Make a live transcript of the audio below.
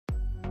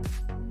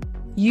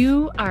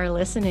You are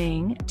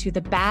listening to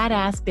the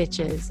Badass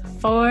Bitches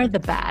for the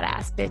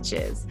Badass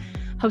Bitches,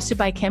 hosted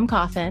by Kim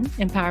Coffin,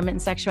 empowerment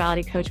and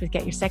sexuality coach with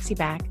Get Your Sexy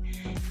Back,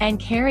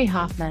 and Carrie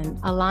Hoffman,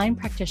 a line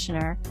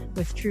practitioner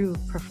with True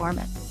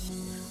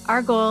Performance.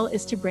 Our goal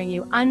is to bring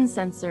you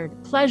uncensored,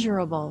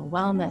 pleasurable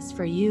wellness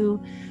for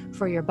you,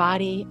 for your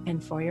body,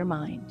 and for your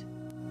mind.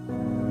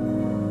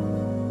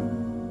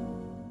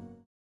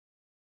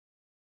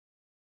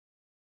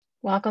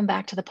 Welcome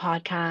back to the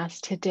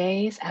podcast.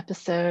 Today's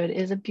episode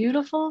is a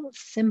beautiful,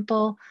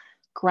 simple,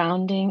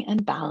 grounding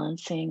and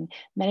balancing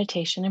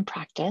meditation and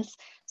practice.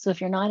 So if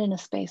you're not in a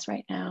space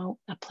right now,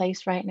 a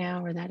place right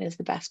now where that is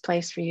the best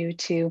place for you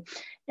to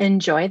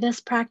enjoy this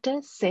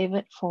practice, save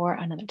it for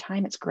another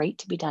time. It's great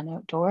to be done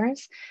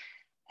outdoors.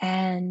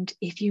 And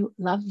if you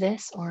love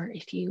this, or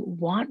if you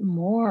want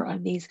more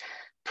of these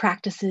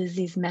practices,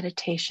 these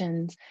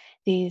meditations,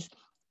 these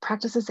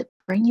practices that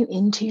bring you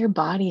into your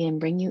body and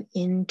bring you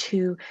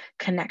into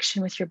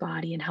connection with your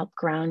body and help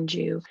ground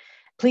you,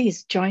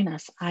 please join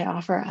us. I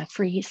offer a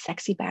free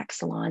Sexy Back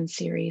Salon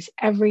series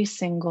every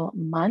single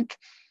month.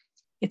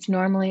 It's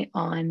normally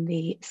on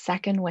the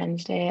second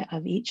Wednesday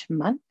of each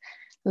month.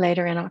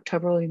 Later in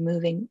October, we'll be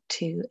moving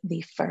to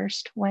the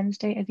first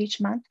Wednesday of each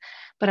month,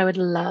 but I would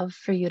love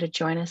for you to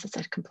join us. It's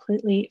a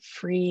completely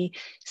free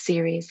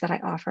series that I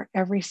offer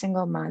every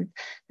single month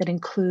that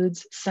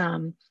includes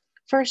some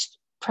first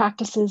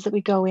practices that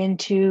we go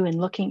into and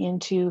looking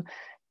into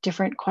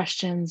different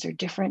questions or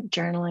different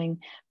journaling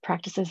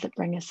practices that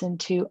bring us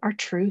into our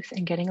truth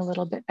and getting a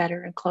little bit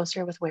better and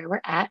closer with where we're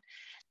at.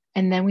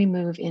 And then we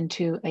move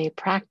into a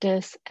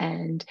practice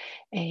and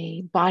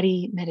a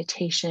body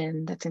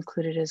meditation that's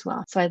included as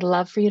well. So I'd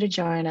love for you to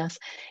join us.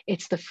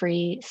 It's the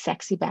free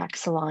Sexy Back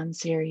Salon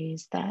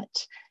series that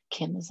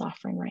Kim is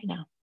offering right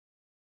now.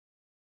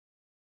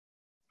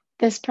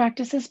 This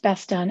practice is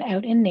best done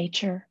out in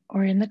nature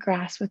or in the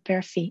grass with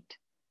bare feet,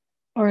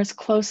 or as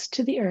close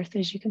to the earth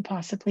as you can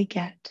possibly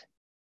get.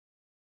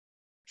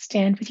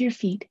 Stand with your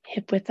feet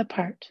hip-width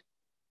apart.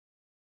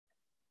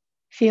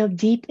 Feel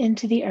deep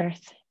into the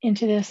earth,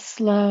 into this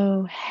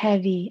slow,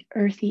 heavy,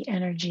 earthy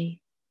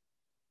energy.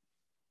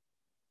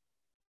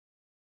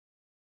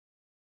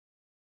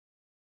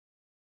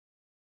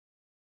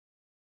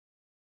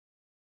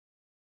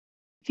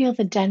 Feel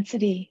the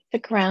density, the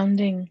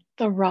grounding,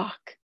 the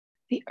rock,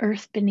 the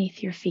earth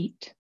beneath your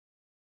feet.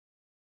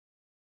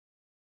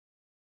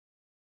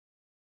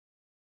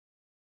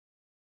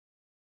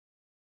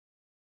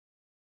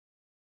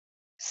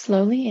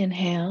 Slowly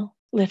inhale,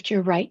 lift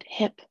your right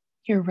hip,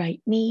 your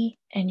right knee,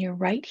 and your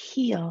right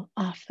heel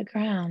off the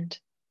ground.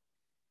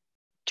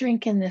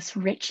 Drink in this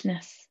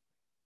richness,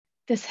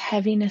 this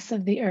heaviness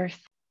of the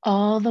earth,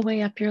 all the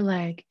way up your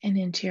leg and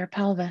into your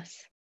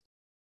pelvis.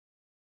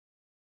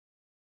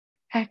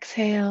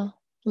 Exhale,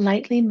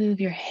 lightly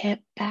move your hip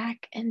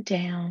back and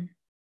down.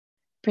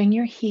 Bring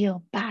your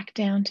heel back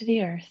down to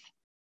the earth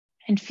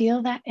and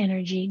feel that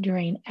energy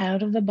drain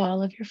out of the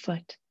ball of your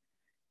foot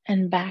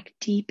and back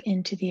deep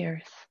into the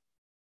earth.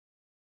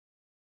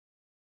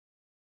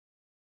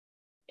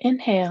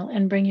 Inhale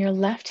and bring your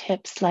left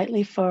hip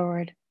slightly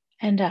forward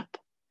and up,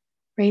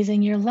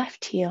 raising your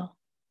left heel,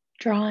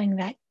 drawing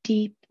that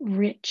deep,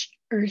 rich,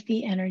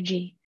 earthy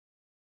energy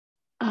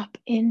up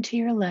into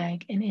your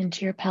leg and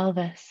into your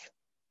pelvis.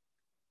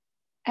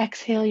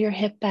 Exhale your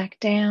hip back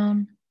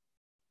down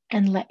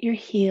and let your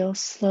heel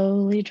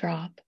slowly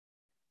drop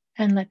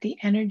and let the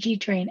energy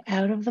drain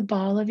out of the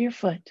ball of your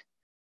foot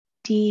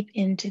deep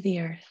into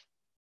the earth.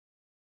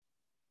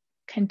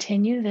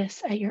 Continue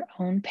this at your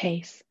own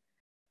pace,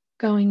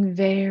 going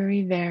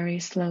very,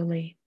 very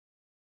slowly.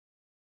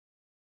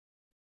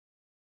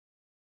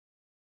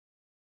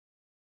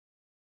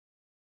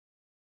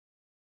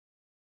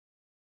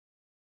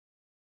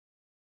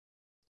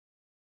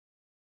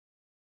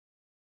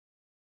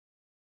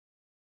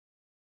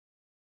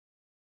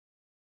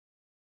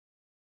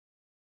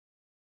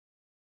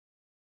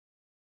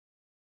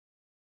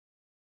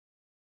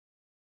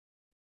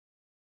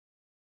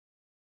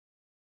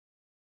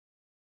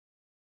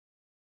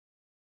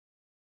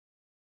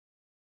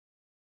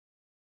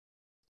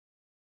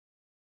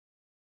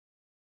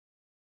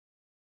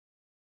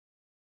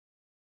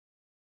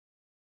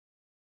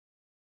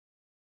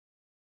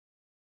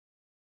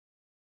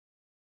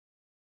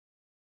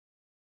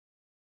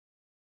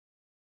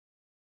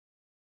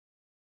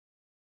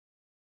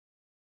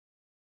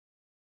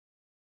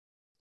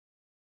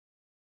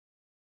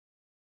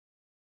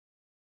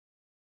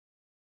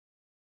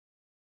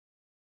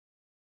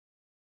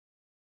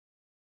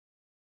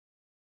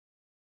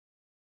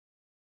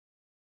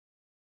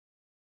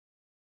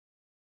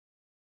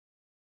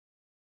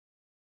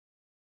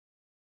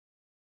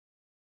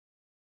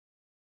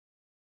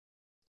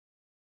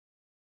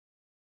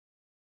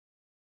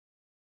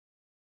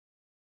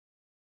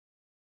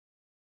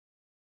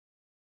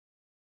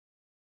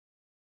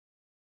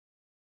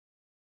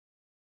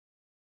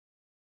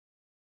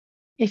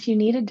 If you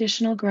need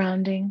additional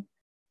grounding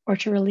or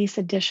to release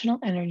additional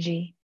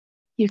energy,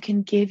 you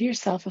can give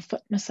yourself a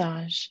foot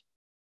massage.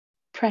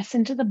 Press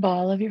into the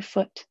ball of your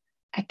foot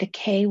At the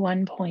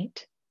K1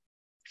 point,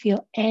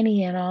 feel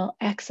any and all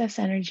excess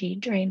energy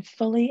drain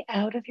fully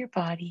out of your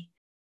body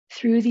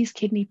through these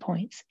kidney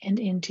points and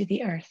into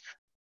the earth.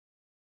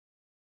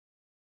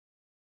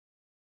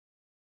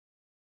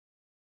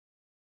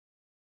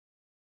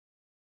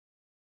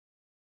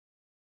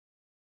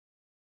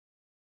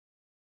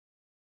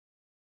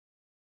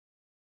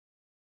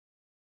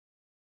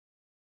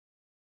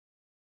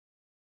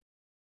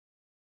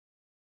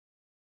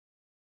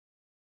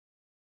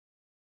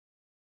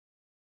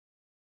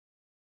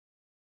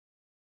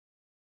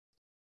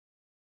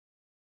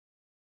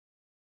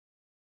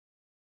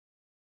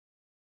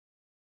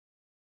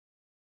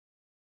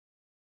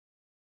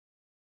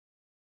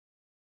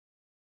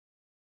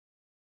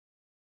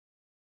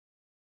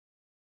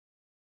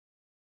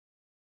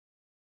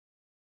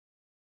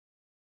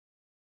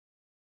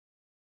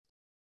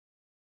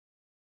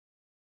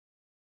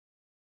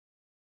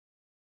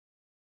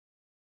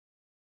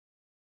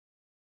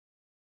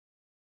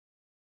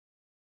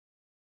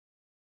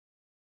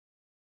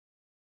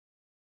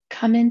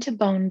 Come into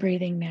bone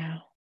breathing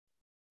now.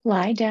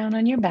 Lie down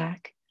on your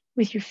back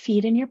with your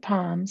feet and your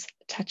palms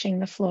touching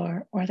the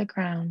floor or the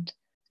ground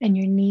and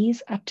your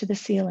knees up to the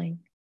ceiling.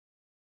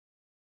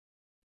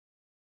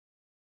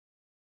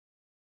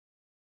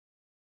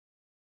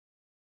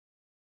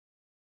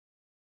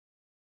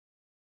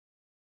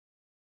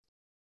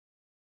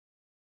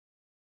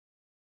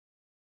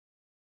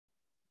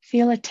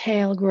 Feel a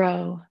tail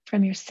grow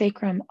from your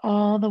sacrum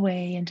all the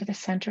way into the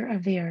center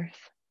of the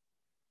earth.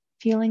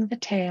 Feeling the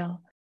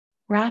tail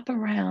wrap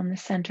around the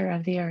center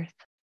of the earth.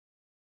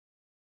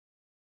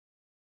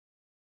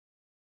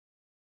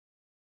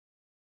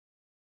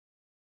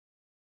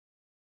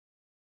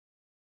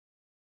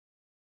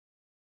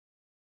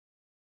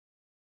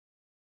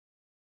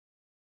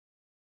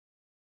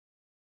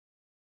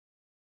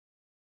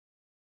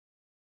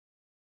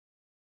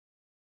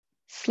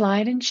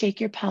 Slide and shake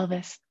your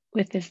pelvis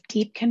with this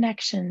deep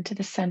connection to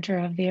the center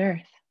of the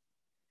earth.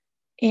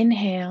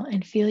 Inhale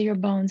and feel your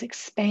bones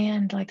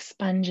expand like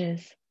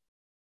sponges.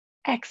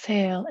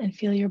 Exhale and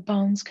feel your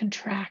bones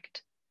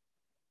contract,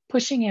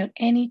 pushing out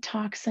any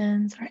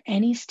toxins or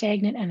any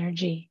stagnant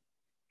energy.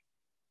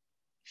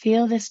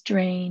 Feel this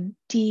drain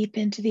deep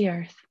into the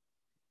earth.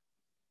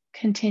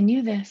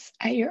 Continue this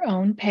at your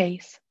own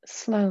pace,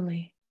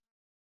 slowly.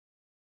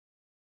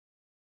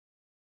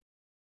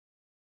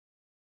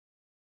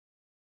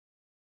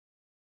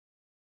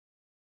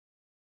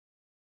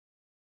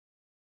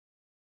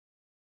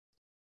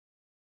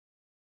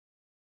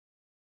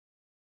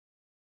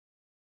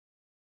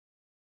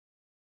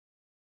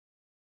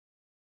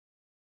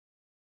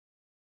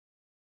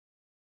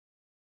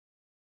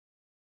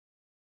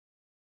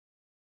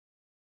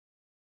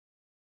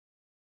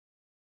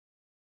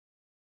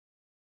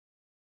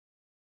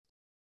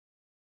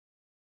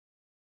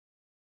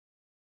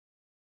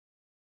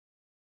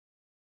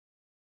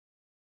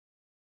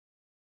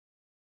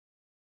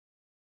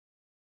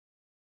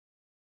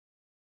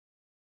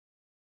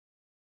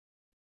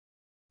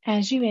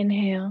 As you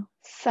inhale,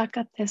 suck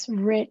up this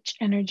rich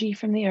energy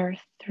from the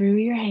earth through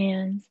your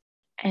hands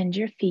and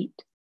your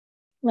feet,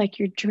 like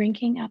you're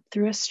drinking up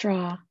through a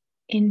straw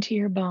into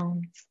your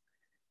bones.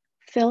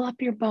 Fill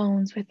up your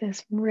bones with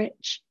this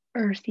rich,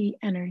 earthy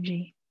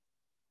energy.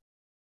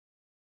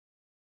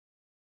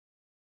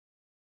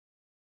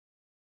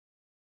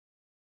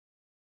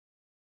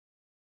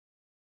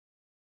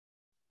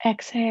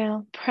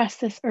 Exhale, press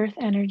this earth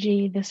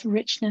energy, this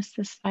richness,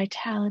 this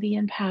vitality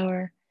and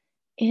power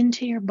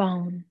into your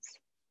bones.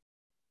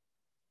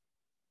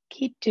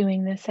 Keep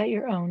doing this at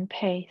your own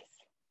pace.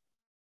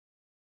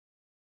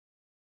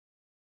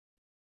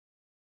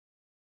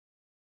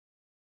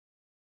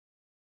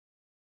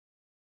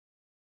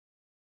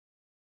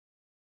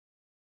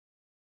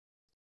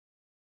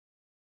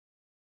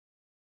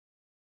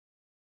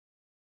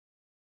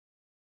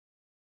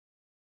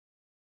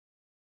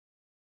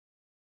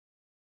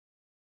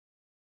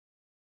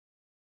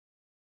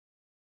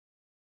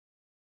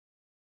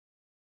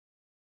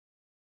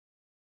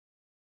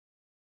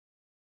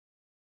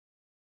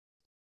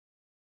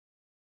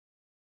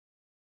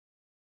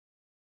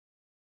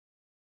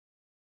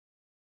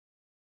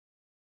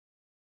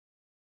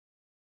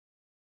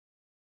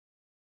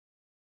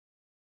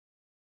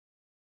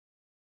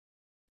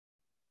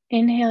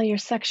 Inhale your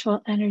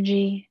sexual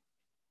energy,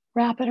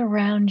 wrap it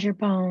around your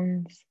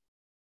bones.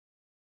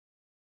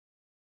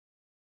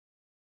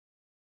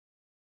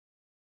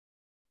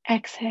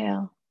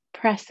 Exhale,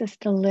 press this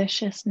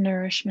delicious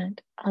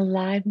nourishment,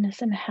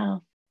 aliveness, and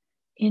health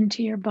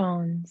into your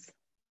bones.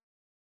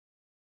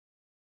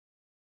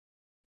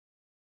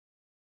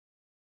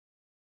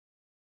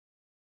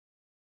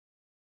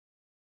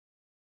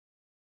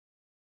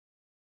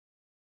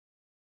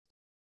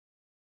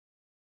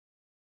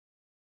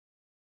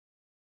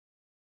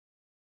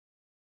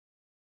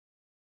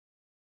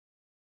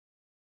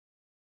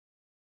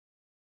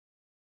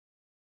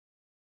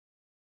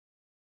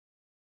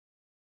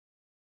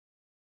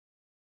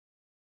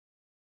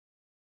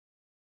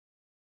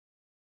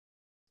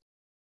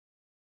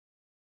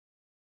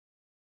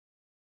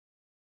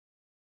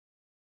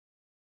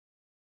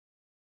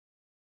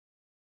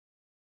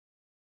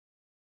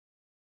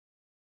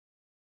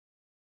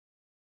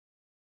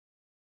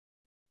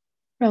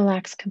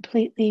 Relax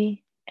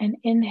completely and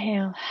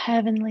inhale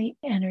heavenly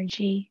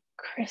energy,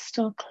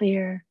 crystal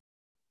clear,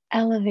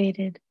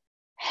 elevated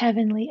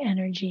heavenly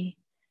energy,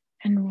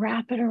 and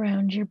wrap it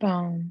around your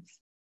bones.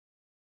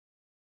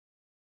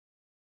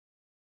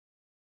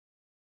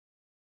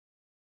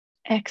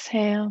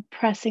 Exhale,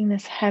 pressing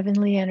this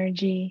heavenly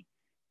energy,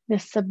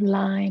 this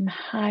sublime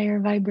higher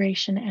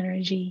vibration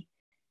energy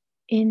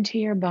into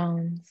your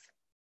bones.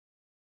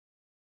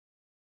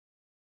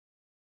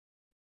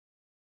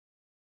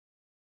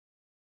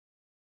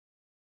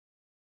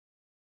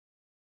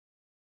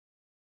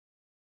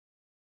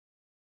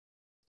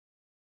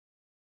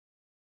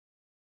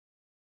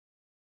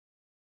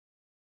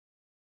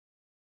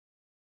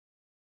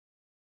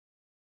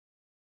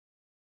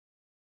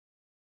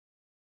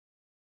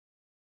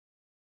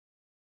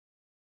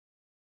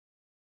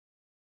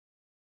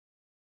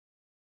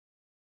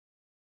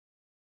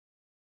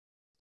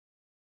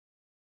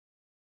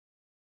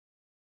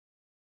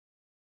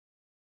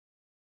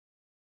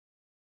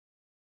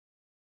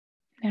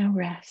 Now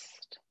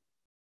rest.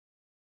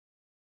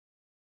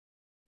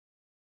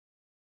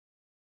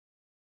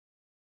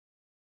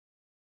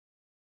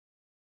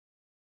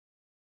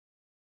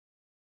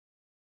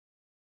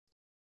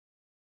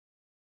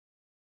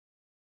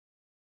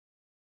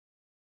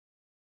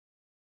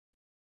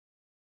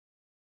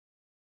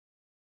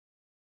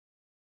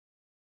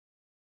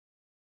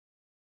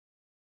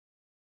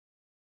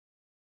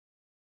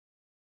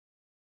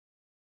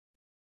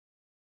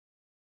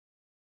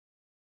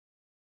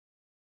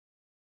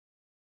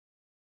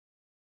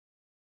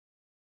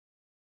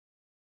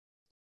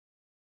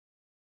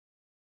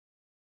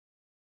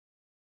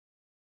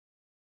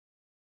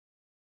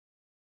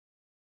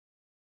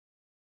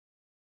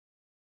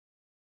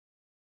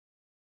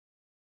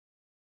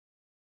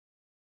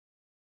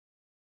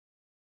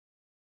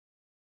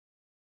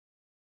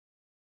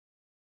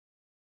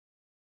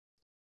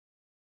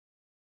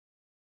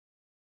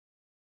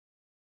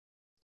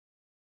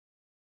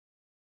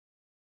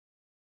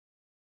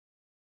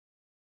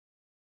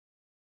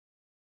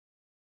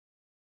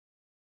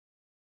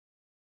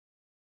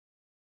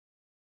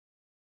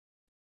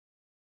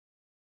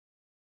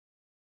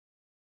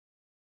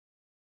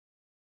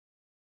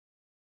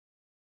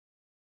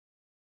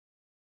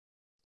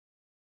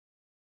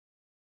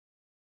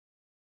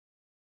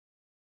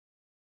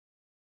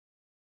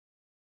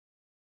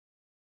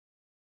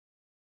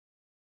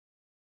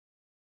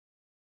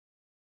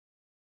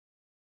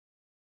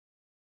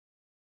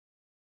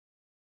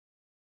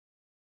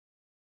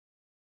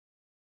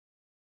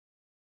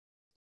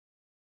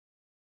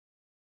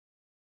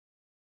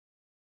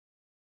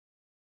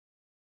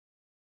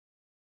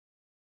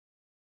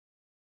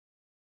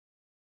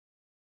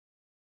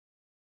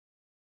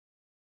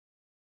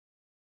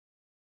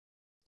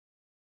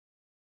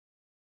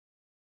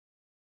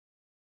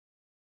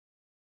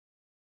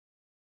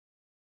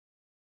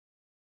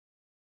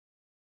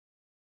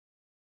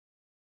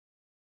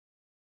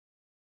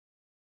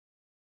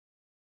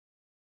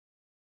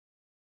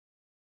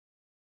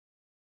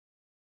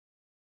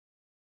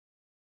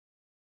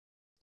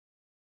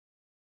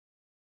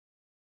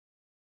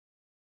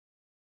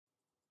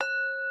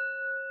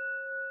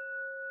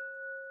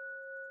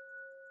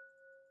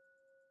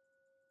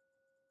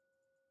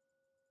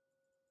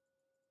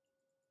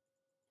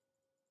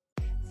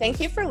 Thank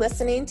you for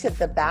listening to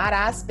The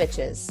Badass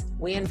Bitches.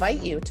 We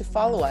invite you to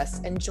follow us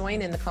and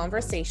join in the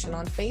conversation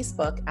on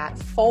Facebook at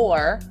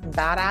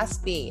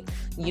 4BadassB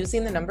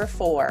using the number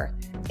 4,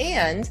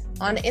 and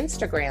on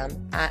Instagram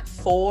at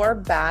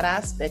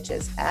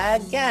 4BadassBitches,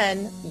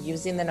 again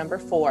using the number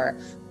 4,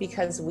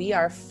 because we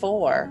are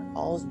for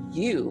all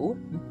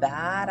you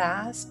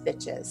badass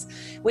bitches.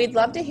 We'd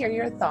love to hear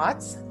your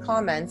thoughts,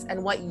 comments,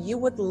 and what you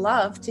would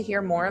love to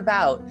hear more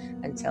about.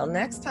 Until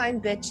next time,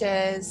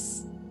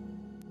 bitches.